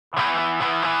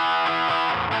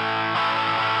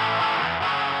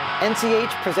NCH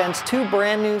presents two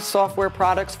brand new software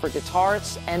products for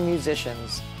guitarists and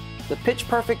musicians: the Pitch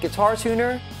Perfect Guitar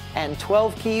Tuner and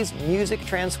 12Keys Music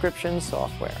Transcription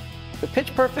software. The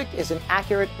Pitch Perfect is an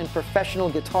accurate and professional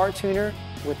guitar tuner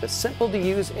with a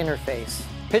simple-to-use interface.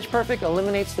 Pitch Perfect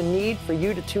eliminates the need for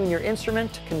you to tune your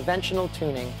instrument to conventional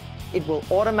tuning. It will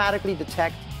automatically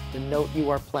detect the note you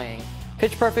are playing.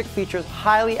 Pitch Perfect features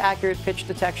highly accurate pitch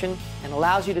detection and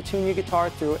allows you to tune your guitar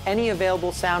through any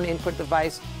available sound input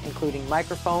device, including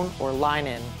microphone or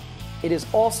line-in. It is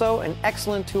also an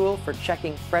excellent tool for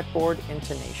checking fretboard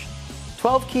intonation.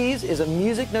 12Keys is a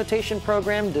music notation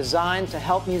program designed to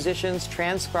help musicians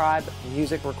transcribe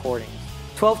music recordings.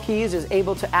 12Keys is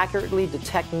able to accurately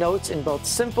detect notes in both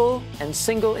simple and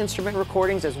single instrument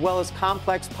recordings, as well as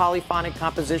complex polyphonic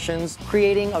compositions,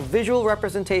 creating a visual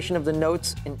representation of the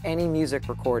notes in any music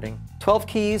recording.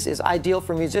 12Keys is ideal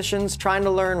for musicians trying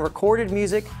to learn recorded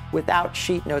music without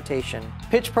sheet notation.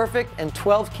 Pitch Perfect and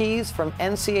 12Keys from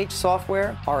NCH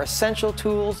Software are essential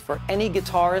tools for any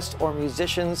guitarist or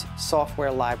musician's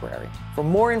software library. For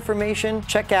more information,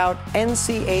 check out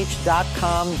nch.com.au.